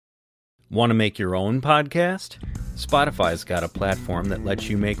Want to make your own podcast? Spotify's got a platform that lets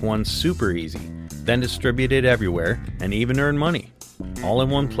you make one super easy, then distribute it everywhere and even earn money, all in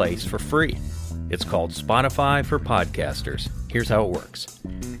one place for free. It's called Spotify for Podcasters. Here's how it works.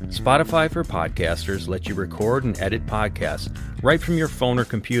 Spotify for Podcasters lets you record and edit podcasts right from your phone or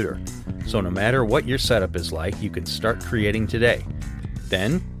computer. So no matter what your setup is like, you can start creating today.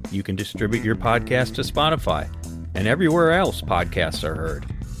 Then you can distribute your podcast to Spotify and everywhere else podcasts are heard.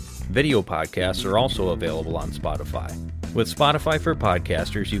 Video podcasts are also available on Spotify. With Spotify for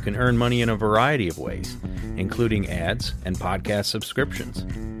Podcasters, you can earn money in a variety of ways, including ads and podcast subscriptions.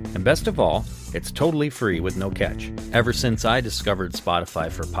 And best of all, it's totally free with no catch. Ever since I discovered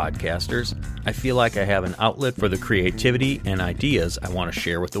Spotify for Podcasters, I feel like I have an outlet for the creativity and ideas I want to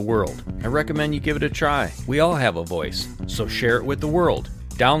share with the world. I recommend you give it a try. We all have a voice, so share it with the world.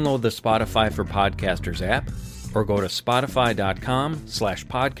 Download the Spotify for Podcasters app, or go to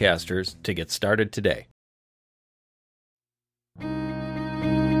spotify.com/podcasters to get started today.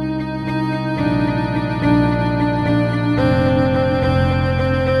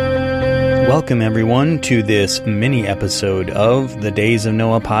 Welcome, everyone, to this mini episode of the Days of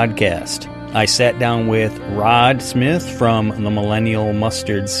Noah podcast. I sat down with Rod Smith from the Millennial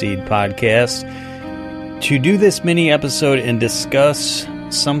Mustard Seed podcast to do this mini episode and discuss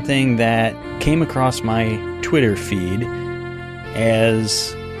something that came across my Twitter feed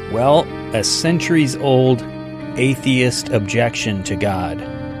as, well, a centuries-old atheist objection to God.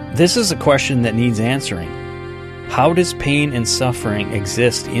 This is a question that needs answering. How does pain and suffering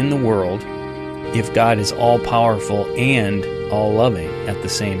exist in the world if God is all-powerful and all-loving at the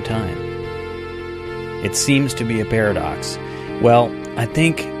same time? It seems to be a paradox. Well, I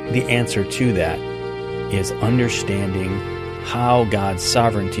think the answer to that is understanding how God's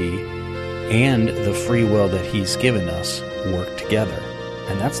sovereignty and the free will that He's given us work together.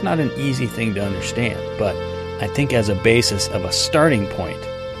 And that's not an easy thing to understand, but I think as a basis of a starting point,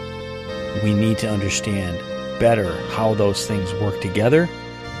 we need to understand better how those things work together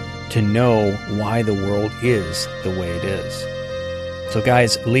to know why the world is the way it is. So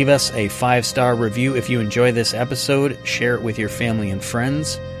guys, leave us a 5-star review if you enjoy this episode. Share it with your family and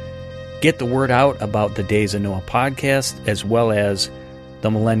friends. Get the word out about the Days of Noah podcast, as well as the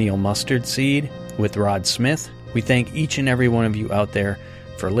Millennial Mustard Seed with Rod Smith. We thank each and every one of you out there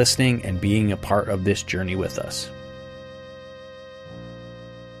for listening and being a part of this journey with us.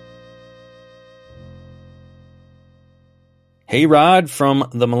 Hey Rod from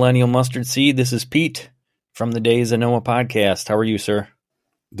the Millennial Mustard Seed, this is Pete from the Days of Noah podcast. How are you, sir?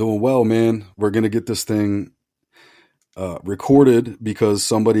 Doing well, man. We're going to get this thing recorded because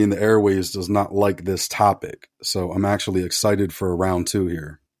somebody in the airways does not like this topic. So I'm actually excited for round 2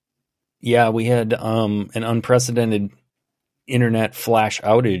 here. Yeah, we had an unprecedented internet flash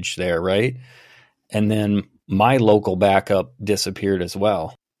outage there, right? And then my local backup disappeared as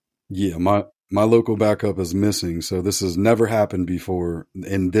well. Yeah, my local backup is missing. So this has never happened before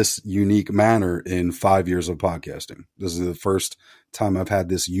in this unique manner in 5 years of podcasting. This is the first time I've had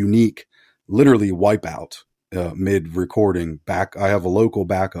this unique, literally wipeout mid-recording back. I have a local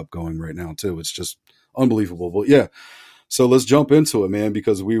backup going right now too. It's just unbelievable. But yeah, so let's jump into it, man,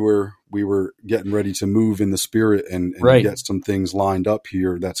 because we were getting ready to move in the spirit and right. Get some things lined up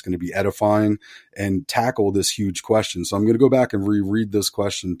here that's going to be edifying and tackle this huge question. So I'm going to go back and reread this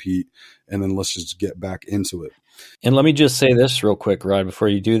question, Pete, and then let's just get back into it. And let me just say this real quick, Rod, before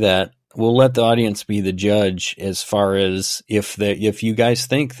you do that. We'll let the audience be the judge as far as if you guys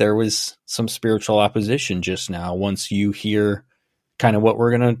think there was some spiritual opposition just now once you hear kind of what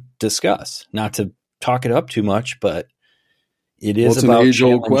we're going to discuss. Not to talk it up too much, but it is about an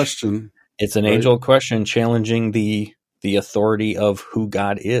age-old question. It's an age-old question challenging the authority of who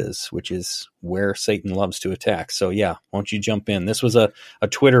God is, which is where Satan loves to attack. So yeah, why don't you jump in? This was a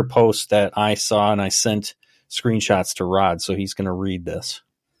Twitter post that I saw, and I sent screenshots to Rod, so he's going to read this.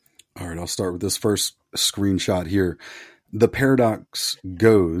 All right, I'll start with this first screenshot here. The paradox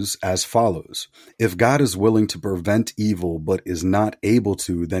goes as follows. If God is willing to prevent evil but is not able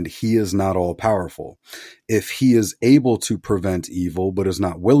to, then he is not all powerful. If he is able to prevent evil but is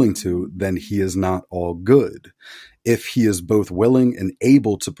not willing to, then he is not all good. If he is both willing and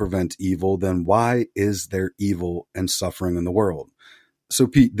able to prevent evil, then why is there evil and suffering in the world? So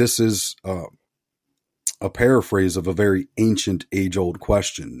Pete, this is a paraphrase of a very ancient, age-old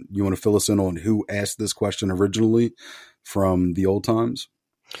question. You want to fill us in on who asked this question originally from the old times?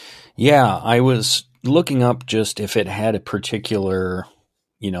 Yeah, I was looking up just if it had a particular,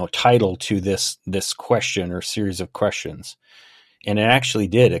 title to this question or series of questions. And it actually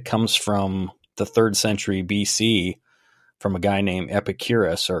did. It comes from the 3rd century BC from a guy named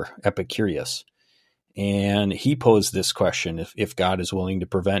Epicurus. And he posed this question: if God is willing to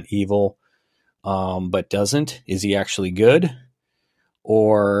prevent evil, but doesn't, is he actually good?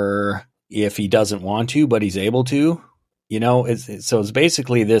 Or if he doesn't want to, but he's able to, so it's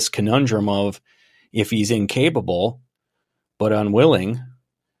basically this conundrum of, if he's incapable, but unwilling,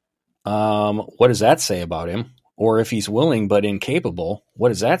 what does that say about him? Or if he's willing, but incapable, what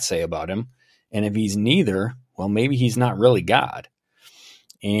does that say about him? And if he's neither, well, maybe he's not really God.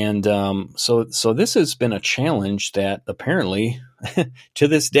 And so this has been a challenge that apparently to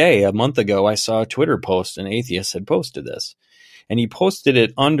this day, a month ago, I saw a Twitter post, an atheist had posted this. And he posted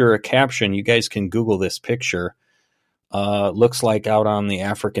it under a caption. You guys can Google this picture. Looks like out on the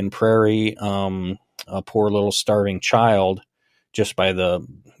African prairie, a poor little starving child. Just by the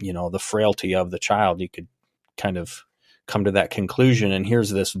frailty of the child, you could kind of come to that conclusion. And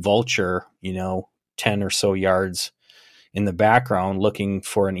here's this vulture, 10 or so yards in the background looking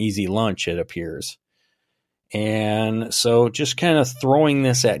for an easy lunch, it appears. And so just kind of throwing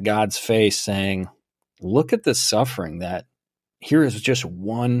this at God's face, saying, look at the suffering that here is just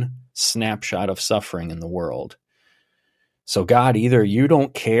one snapshot of suffering in the world. So God, either you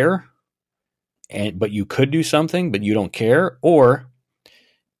don't care, but you could do something, but you don't care, or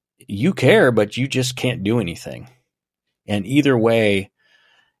you care, but you just can't do anything. And either way,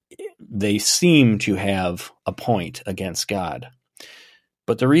 they seem to have a point against God.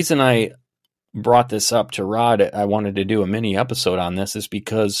 But the reason I brought this up to Rod, I wanted to do a mini episode on this, is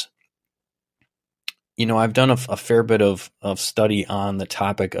because, I've done a fair bit of study on the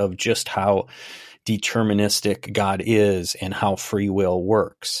topic of just how deterministic God is and how free will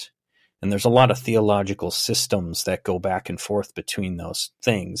works. And there's a lot of theological systems that go back and forth between those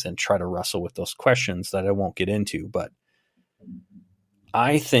things and try to wrestle with those questions that I won't get into. But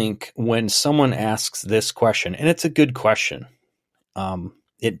I think when someone asks this question, and it's a good question,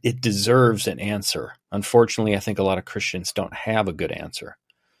 it deserves an answer. Unfortunately, I think a lot of Christians don't have a good answer.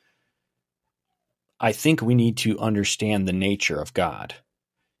 I think we need to understand the nature of God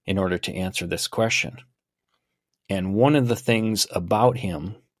in order to answer this question. And one of the things about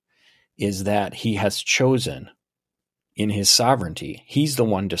him is that he has chosen in his sovereignty, he's the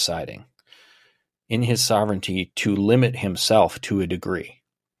one deciding in his sovereignty to limit himself to a degree.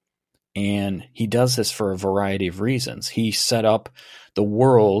 And he does this for a variety of reasons. He set up the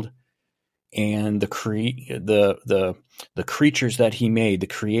world and the creatures that he made, the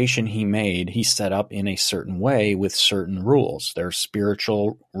creation he made, he set up in a certain way with certain rules. There's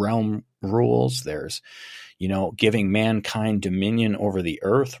spiritual realm rules. There's, giving mankind dominion over the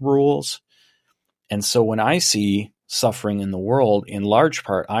earth rules. And so when I see suffering in the world, in large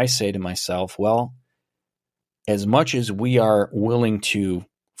part, I say to myself, well, as much as we are willing to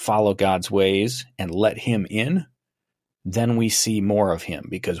follow God's ways and let him in, then we see more of him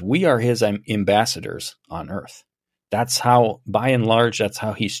because we are his ambassadors on earth. That's how, by and large, that's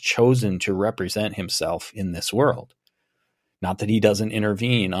how he's chosen to represent himself in this world. Not that he doesn't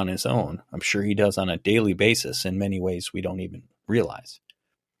intervene on his own. I'm sure he does on a daily basis in many ways we don't even realize.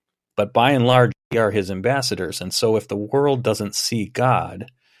 But by and large, we are his ambassadors. And so if the world doesn't see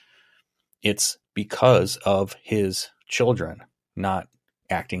God, it's because of his children not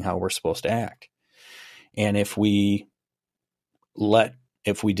acting how we're supposed to act. And if we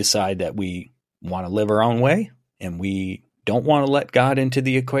decide that we want to live our own way and we don't want to let God into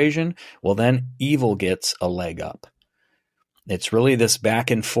the equation, well, then evil gets a leg up. It's really this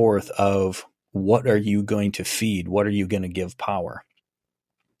back and forth of what are you going to feed? What are you going to give power?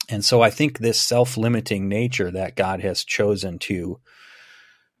 And so I think this self-limiting nature that God has chosen to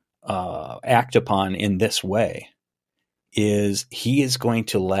act upon in this way is he is going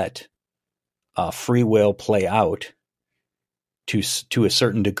to let free will play out to a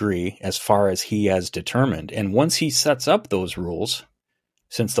certain degree as far as he has determined. And once he sets up those rules,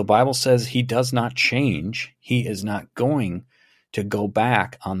 since the Bible says he does not change, he is not going to go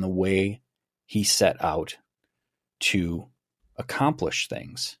back on the way he set out to accomplish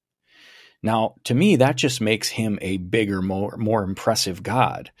things. Now, to me, that just makes him a bigger, more impressive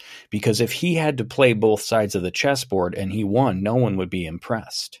God, because if he had to play both sides of the chessboard and he won, no one would be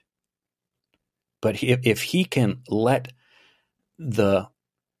impressed. But if he can let the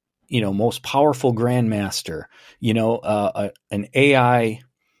most powerful grandmaster, an AI,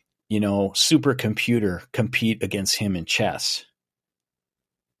 supercomputer compete against him in chess,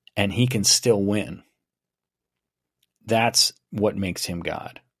 and he can still win. That's what makes him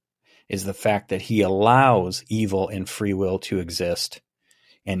God, is the fact that he allows evil and free will to exist,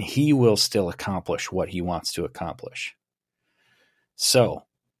 and he will still accomplish what he wants to accomplish. So,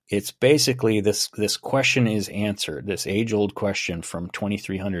 it's basically this question is answered, this age-old question from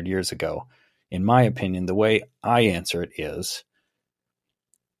 2,300 years ago. In my opinion, the way I answer it is,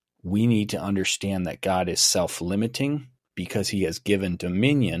 we need to understand that God is self-limiting because he has given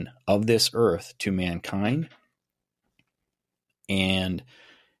dominion of this earth to mankind. And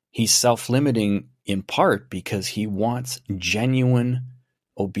he's self-limiting in part because he wants genuine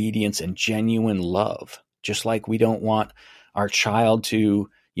obedience and genuine love. Just like we don't want our child to,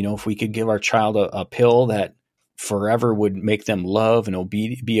 if we could give our child a pill that forever would make them love and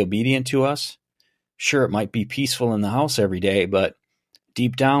be obedient to us, sure, it might be peaceful in the house every day, but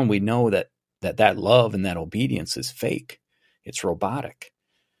deep down we know that love and that obedience is fake. It's robotic.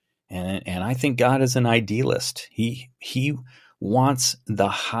 And I think God is an idealist. He wants the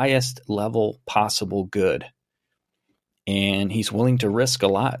highest level possible good, and he's willing to risk a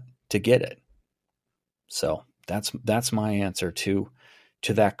lot to get it. So that's my answer to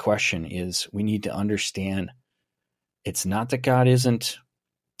that question is we need to understand it's not that God isn't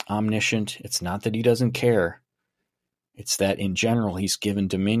omniscient. It's not that he doesn't care. It's that in general, he's given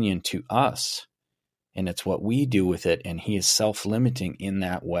dominion to us, and it's what we do with it. And he is self-limiting in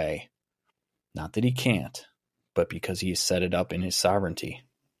that way. Not that he can't, but because he has set it up in his sovereignty.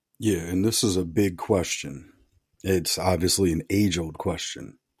 Yeah. And this is a big question. It's obviously an age-old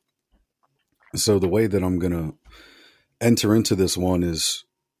question. So the way that I'm going to enter into this one is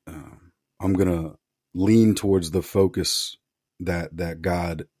I'm going to lean towards the focus that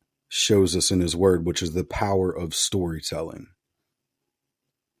God shows us in his word, which is the power of storytelling.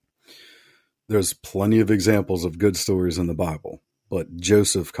 There's plenty of examples of good stories in the Bible, but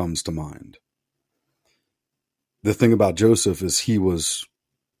Joseph comes to mind. The thing about Joseph is he was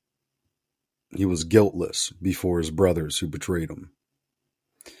guiltless before his brothers who betrayed him.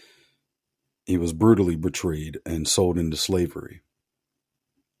 He was brutally betrayed and sold into slavery.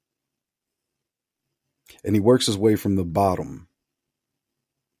 And he works his way from the bottom,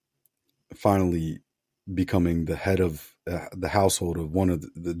 finally becoming the head of the household of one of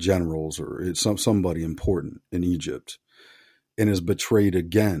the generals or somebody important in Egypt, and is betrayed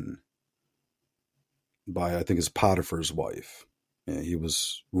again by, I think, his Potiphar's wife. Yeah, he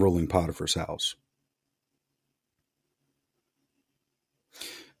was ruling Potiphar's house.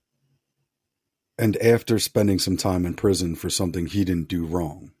 And after spending some time in prison for something he didn't do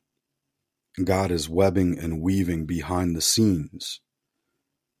wrong, God is webbing and weaving behind the scenes.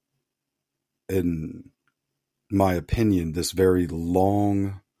 In my opinion, this very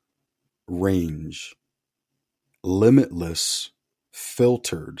long range, limitless,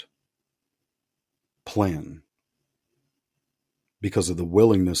 filtered plan because of the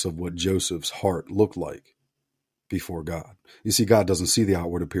willingness of what Joseph's heart looked like before God. You see, God doesn't see the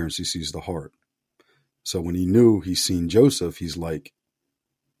outward appearance, he sees the heart. So when he knew he's seen Joseph, he's like,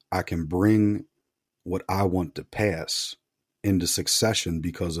 I can bring what I want to pass into succession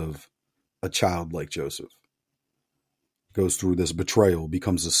because of a child like Joseph. Goes through this betrayal,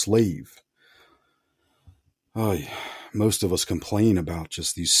 becomes a slave. Most of us complain about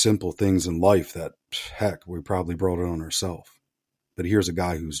just these simple things in life that, heck, we probably brought it on ourselves. But here's a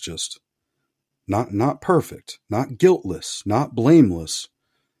guy who's just not perfect, not guiltless, not blameless,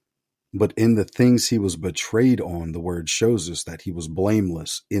 but in the things he was betrayed on, the word shows us that he was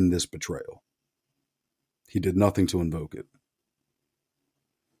blameless in this betrayal. He did nothing to invoke it.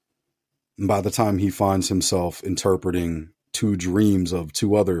 And by the time he finds himself interpreting two dreams of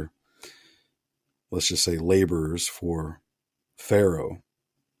two other, let's just say, laborers for Pharaoh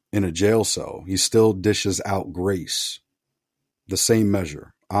in a jail cell, he still dishes out grace, the same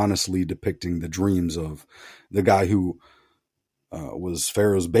measure, honestly depicting the dreams of the guy who was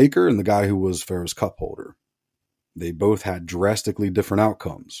Pharaoh's baker and the guy who was Pharaoh's cup holder. They both had drastically different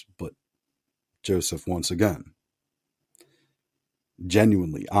outcomes, but Joseph, once again,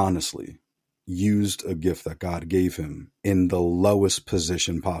 genuinely, honestly, used a gift that God gave him in the lowest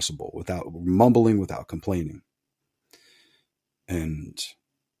position possible, without mumbling, without complaining. And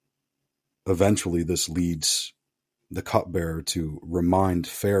eventually this leads the cupbearer to remind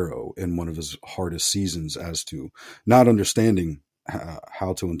Pharaoh in one of his hardest seasons as to not understanding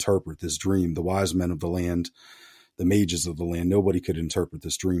how to interpret this dream. The wise men of the land, the mages of the land, nobody could interpret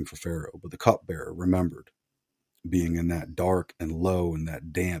this dream for Pharaoh, but the cupbearer remembered being in that dark and low and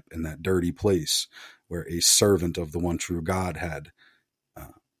that damp and that dirty place where a servant of the one true God had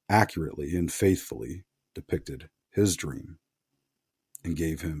accurately and faithfully depicted his dream and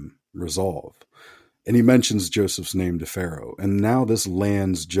gave him resolve. And he mentions Joseph's name to Pharaoh. And now this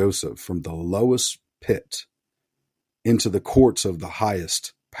lands Joseph from the lowest pit into the courts of the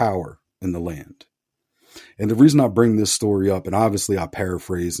highest power in the land. And the reason I bring this story up, and obviously I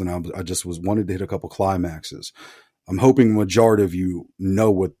paraphrased, and I just wanted to hit a couple climaxes. I'm hoping majority of you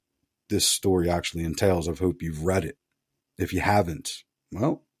know what this story actually entails. I hope you've read it. If you haven't,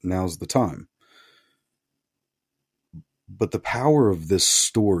 well, now's the time. But the power of this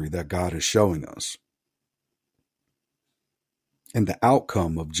story that God is showing us, and the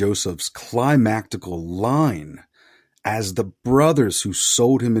outcome of Joseph's climactical line as the brothers who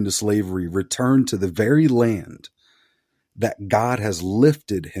sold him into slavery return to the very land that God has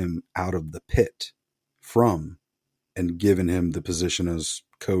lifted him out of the pit from and given him the position as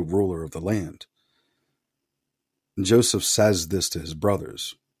co-ruler of the land. And Joseph says this to his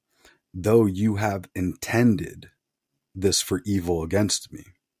brothers: though you have intended this for evil against me,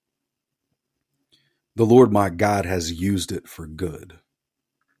 the Lord my God has used it for good.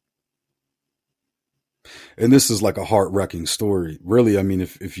 And this is like a heart-wrecking story. Really, I mean,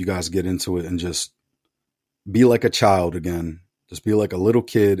 if you guys get into it and just be like a child again, just be like a little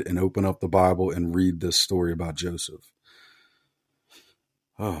kid and open up the Bible and read this story about Joseph.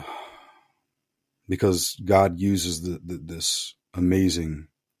 Oh, because God uses this amazing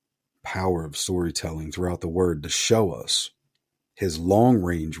power of storytelling throughout the word to show us his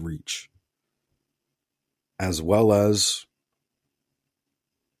long-range reach, as well as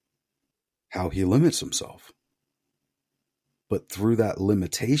how he limits himself. But through that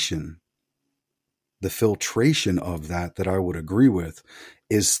limitation, the filtration of that I would agree with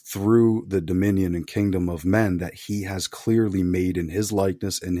is through the dominion and kingdom of men that he has clearly made in his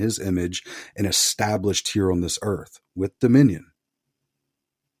likeness and his image and established here on this earth with dominion.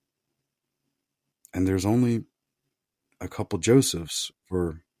 And there's only a couple Josephs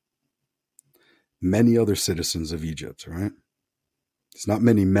for many other citizens of Egypt, right? It's not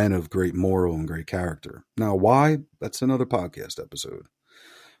many men of great moral and great character. Now, why? That's another podcast episode.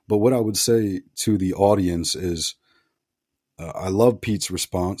 But what I would say to the audience is, I love Pete's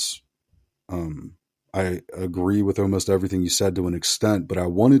response. I agree with almost everything you said to an extent, but I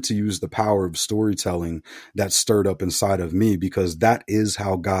wanted to use the power of storytelling that stirred up inside of me, because that is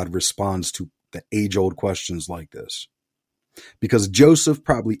how God responds to the age-old questions like this. Because Joseph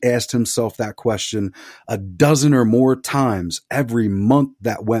probably asked himself that question a dozen or more times every month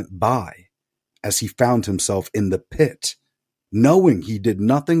that went by as he found himself in the pit, knowing he did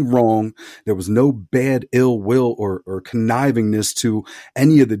nothing wrong. There was no bad ill will or connivingness to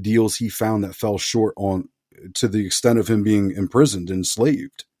any of the deals he found that fell short on, to the extent of him being imprisoned and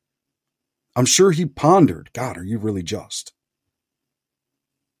enslaved. I'm sure he pondered, God, are you really just?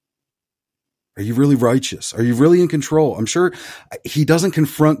 Are you really righteous? Are you really in control? I'm sure he doesn't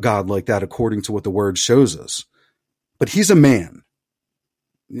confront God like that according to what the word shows us. But he's a man.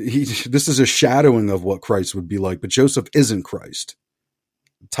 This is a shadowing of what Christ would be like, but Joseph isn't Christ.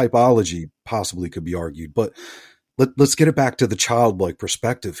 Typology possibly could be argued, but let's get it back to the childlike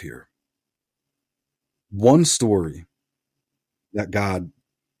perspective here. One story that God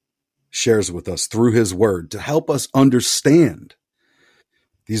shares with us through his word to help us understand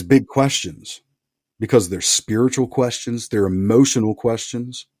these big questions, because they're spiritual questions, they're emotional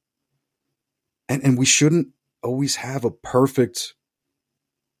questions. And we shouldn't always have a perfect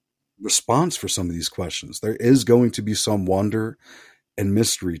response for some of these questions. There is going to be some wonder and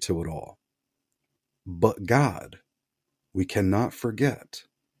mystery to it all. But God, we cannot forget,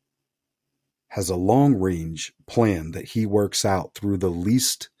 has a long-range plan that he works out through the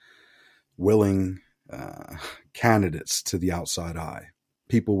least willing candidates to the outside eye.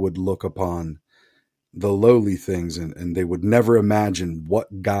 People would look upon the lowly things and they would never imagine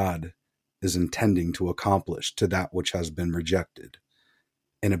what God is intending to accomplish to that which has been rejected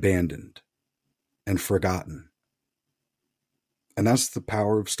and abandoned and forgotten. And that's the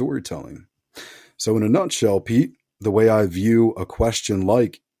power of storytelling. So in a nutshell, Pete, the way I view a question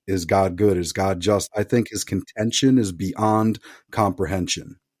like, is God good? Is God just? I think his contention is beyond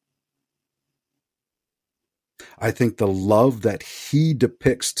comprehension. I think the love that he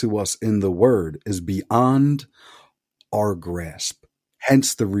depicts to us in the word is beyond our grasp.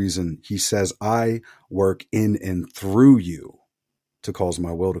 Hence the reason he says, I work in and through you to cause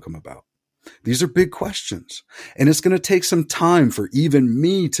my will to come about. These are big questions. And it's going to take some time for even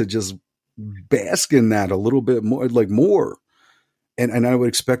me to just bask in that a little bit more, like more. And I would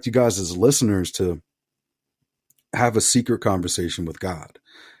expect you guys as listeners to have a secret conversation with God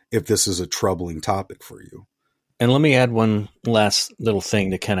if this is a troubling topic for you. And let me add one last little thing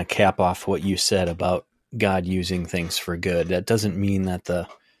to kind of cap off what you said about God using things for good. That doesn't mean that the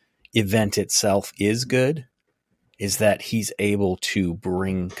event itself is good, is that he's able to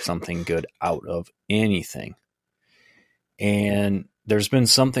bring something good out of anything. And there's been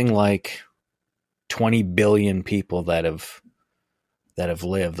something like 20 billion people that have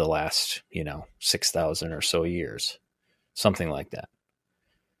lived the last, 6,000 or so years, something like that.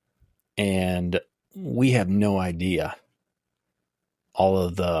 And we have no idea all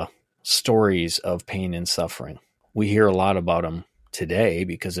of the stories of pain and suffering. We hear a lot about them today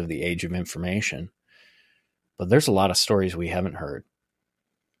because of the age of information, but there's a lot of stories we haven't heard.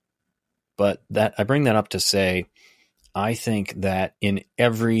 But that I bring that up to say, I think that in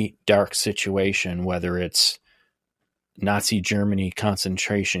every dark situation, whether it's Nazi Germany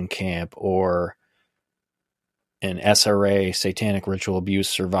concentration camp or an SRA satanic ritual abuse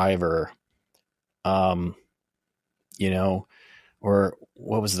survivor, or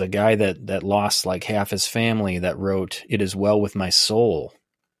what was the guy that lost like half his family that wrote, "It is well with my soul."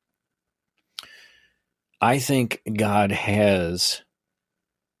 I think God has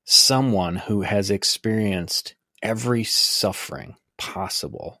someone who has experienced every suffering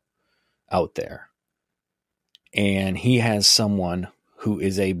possible out there. And he has someone who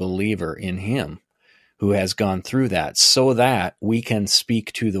is a believer in him, who has gone through that, so that we can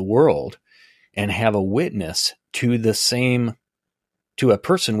speak to the world and have a witness to a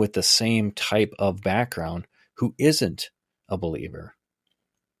person with the same type of background who isn't a believer.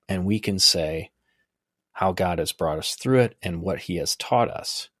 And we can say how God has brought us through it and what he has taught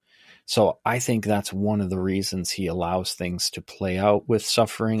us. So I think that's one of the reasons he allows things to play out with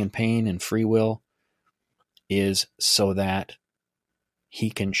suffering and pain and free will, is so that he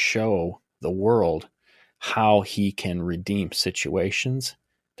can show the world how he can redeem situations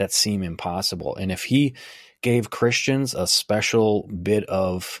that seem impossible. And if he gave Christians a special bit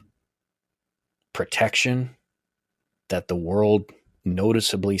of protection that the world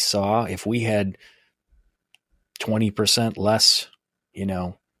noticeably saw, if we had 20% less,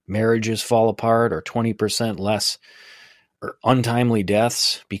 marriages fall apart, or 20% less or untimely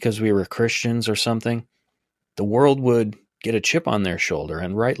deaths because we were Christians or something, the world would get a chip on their shoulder,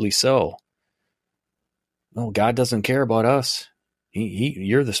 and rightly so. No, God doesn't care about us.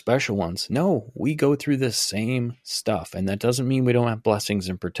 You're the special ones. No, we go through the same stuff, and that doesn't mean we don't have blessings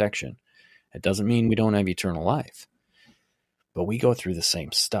and protection. It doesn't mean we don't have eternal life. But we go through the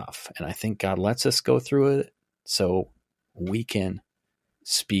same stuff, and I think God lets us go through it so we can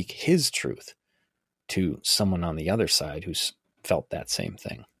speak his truth to someone on the other side who's felt that same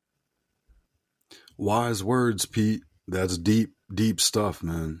thing. Wise words, Pete. That's deep, deep stuff,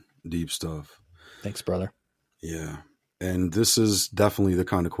 man. Deep stuff. Thanks, brother. Yeah. And this is definitely the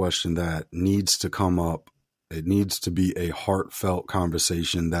kind of question that needs to come up. It needs to be a heartfelt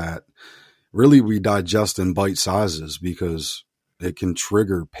conversation that really we digest in bite sizes, because it can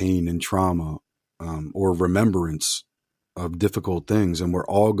trigger pain and trauma, or remembrance of difficult things. And we're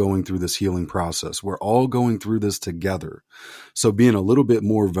all going through this healing process. We're all going through this together. So being a little bit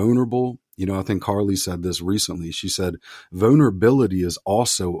more vulnerable, I think Carly said this recently. She said, vulnerability is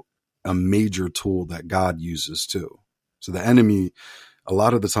also a major tool that God uses too. So the enemy, a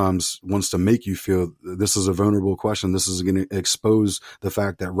lot of the times, wants to make you feel this is a vulnerable question. This is going to expose the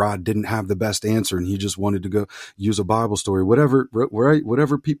fact that Rod didn't have the best answer and he just wanted to go use a Bible story, whatever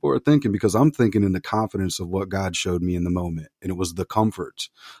people are thinking, because I'm thinking in the confidence of what God showed me in the moment. And it was the comfort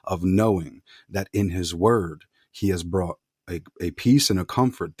of knowing that in his word, he has brought a peace and a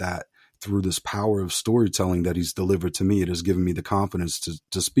comfort that through this power of storytelling that he's delivered to me, it has given me the confidence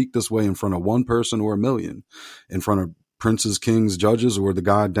to speak this way in front of one person or a million, in front of princes, kings, judges, or the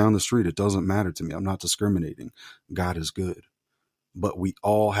guy down the street. It doesn't matter to me. I'm not discriminating. God is good. But we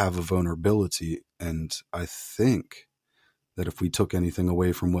all have a vulnerability. And I think that if we took anything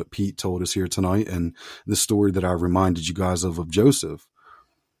away from what Pete told us here tonight and the story that I reminded you guys of Joseph,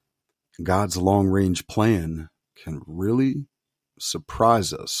 God's long range plan can really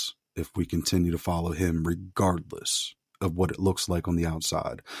surprise us if we continue to follow him, regardless of what it looks like on the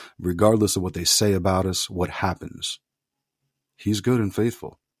outside, regardless of what they say about us, what happens. He's good and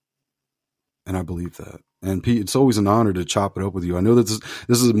faithful. And I believe that. And Pete, it's always an honor to chop it up with you. I know that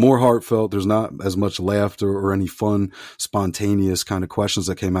this is more heartfelt. There's not as much laughter or any fun, spontaneous kind of questions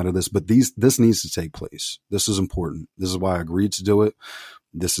that came out of this, but this needs to take place. This is important. This is why I agreed to do it.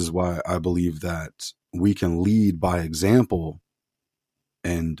 This is why I believe that we can lead by example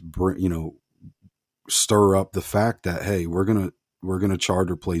and stir up the fact that, hey, we're going to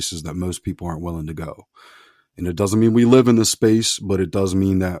charter places that most people aren't willing to go. And it doesn't mean we live in this space, but it does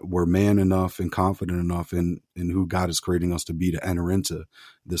mean that we're man enough and confident enough in who God is creating us to be to enter into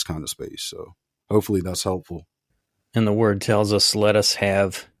this kind of space. So hopefully that's helpful. And the word tells us, let us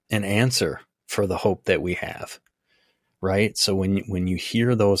have an answer for the hope that we have. Right? So when you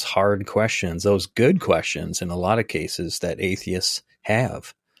hear those hard questions, those good questions in a lot of cases that atheists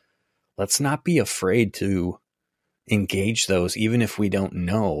have, let's not be afraid to engage those, even if we don't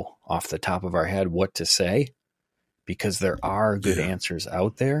know off the top of our head what to say, because there are good answers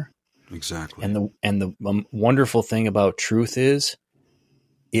out there. Exactly. And the wonderful thing about truth is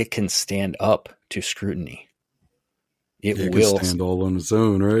it can stand up to scrutiny. It will stand all on its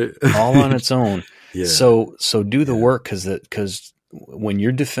own, right? all on its own. Yeah. So do the work, because when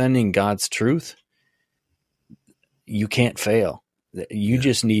you're defending God's truth, you can't fail. You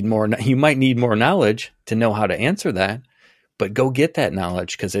just need more. You might need more knowledge to know how to answer that, but go get that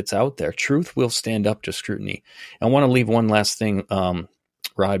knowledge because it's out there. Truth will stand up to scrutiny. I want to leave one last thing,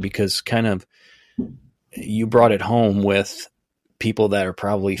 Rod, because kind of you brought it home with people that are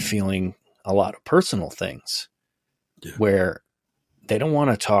probably feeling a lot of personal things where they don't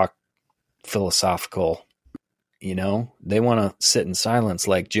want to talk philosophical. They want to sit in silence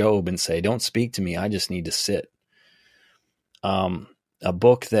like Job and say, don't speak to me. I just need to sit. A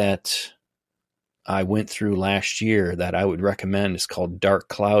book that I went through last year that I would recommend is called Dark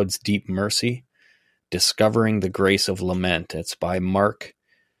Clouds, Deep Mercy, Discovering the Grace of Lament. It's by Mark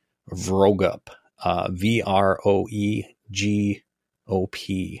Vroegop, Vroegop.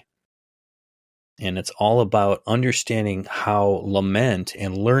 And it's all about understanding how lament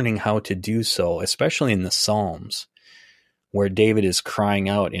and learning how to do so, especially in the Psalms, where David is crying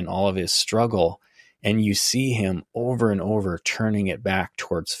out in all of his struggle. And you see him over and over turning it back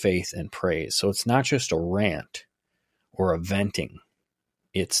towards faith and praise. So it's not just a rant or a venting.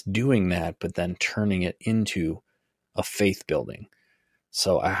 It's doing that, but then turning it into a faith building.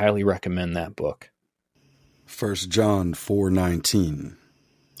 So I highly recommend that book. 1 John 4:19.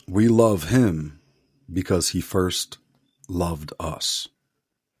 We love him because he first loved us.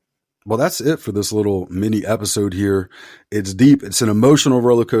 Well, that's it for this little mini episode here. It's deep. It's an emotional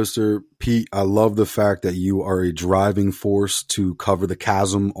roller coaster. Pete, I love the fact that you are a driving force to cover the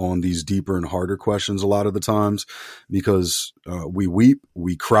chasm on these deeper and harder questions a lot of the times, because we weep,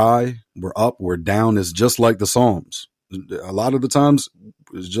 we cry, we're up, we're down. It's just like the Psalms. A lot of the times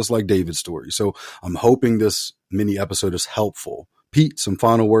it's just like David's story. So I'm hoping this mini episode is helpful. Pete, some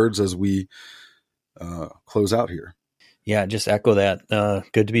final words as we close out here. Yeah, just echo that.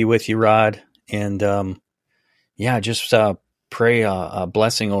 Good to be with you, Rod. And just pray a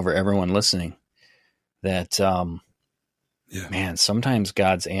blessing over everyone listening. That, man, sometimes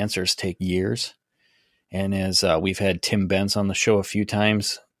God's answers take years. And as we've had Tim Benz on the show a few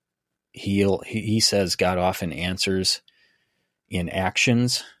times, he says God often answers in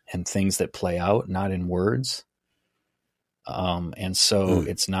actions and things that play out, not in words. And so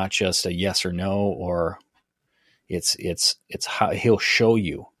it's not just a yes or no, or it's how he'll show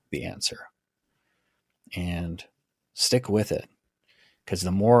you the answer, and stick with it. Because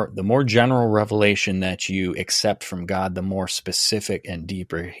the more general revelation that you accept from God, the more specific and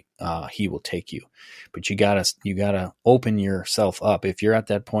deeper he will take you. But you gotta open yourself up. If you're at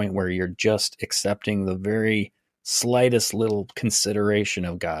that point where you're just accepting the very slightest little consideration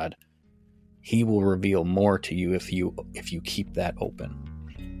of God, he will reveal more to you if you keep that open.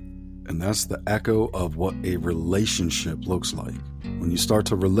 And that's the echo of what a relationship looks like. When you start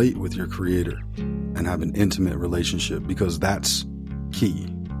to relate with your Creator and have an intimate relationship, because that's key.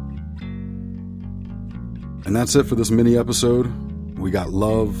 And that's it for this mini episode. We got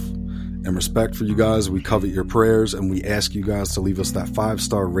love and respect for you guys. We covet your prayers, and we ask you guys to leave us that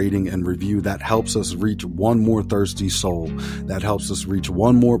 5-star rating and review. That helps us reach one more thirsty soul. That helps us reach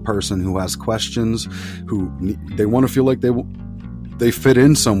one more person who has questions, who they want to feel like they fit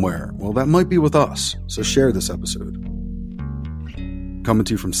in somewhere. Well, that might be with us. So share this episode. Coming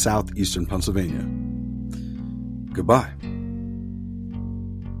to you from southeastern Pennsylvania. Goodbye.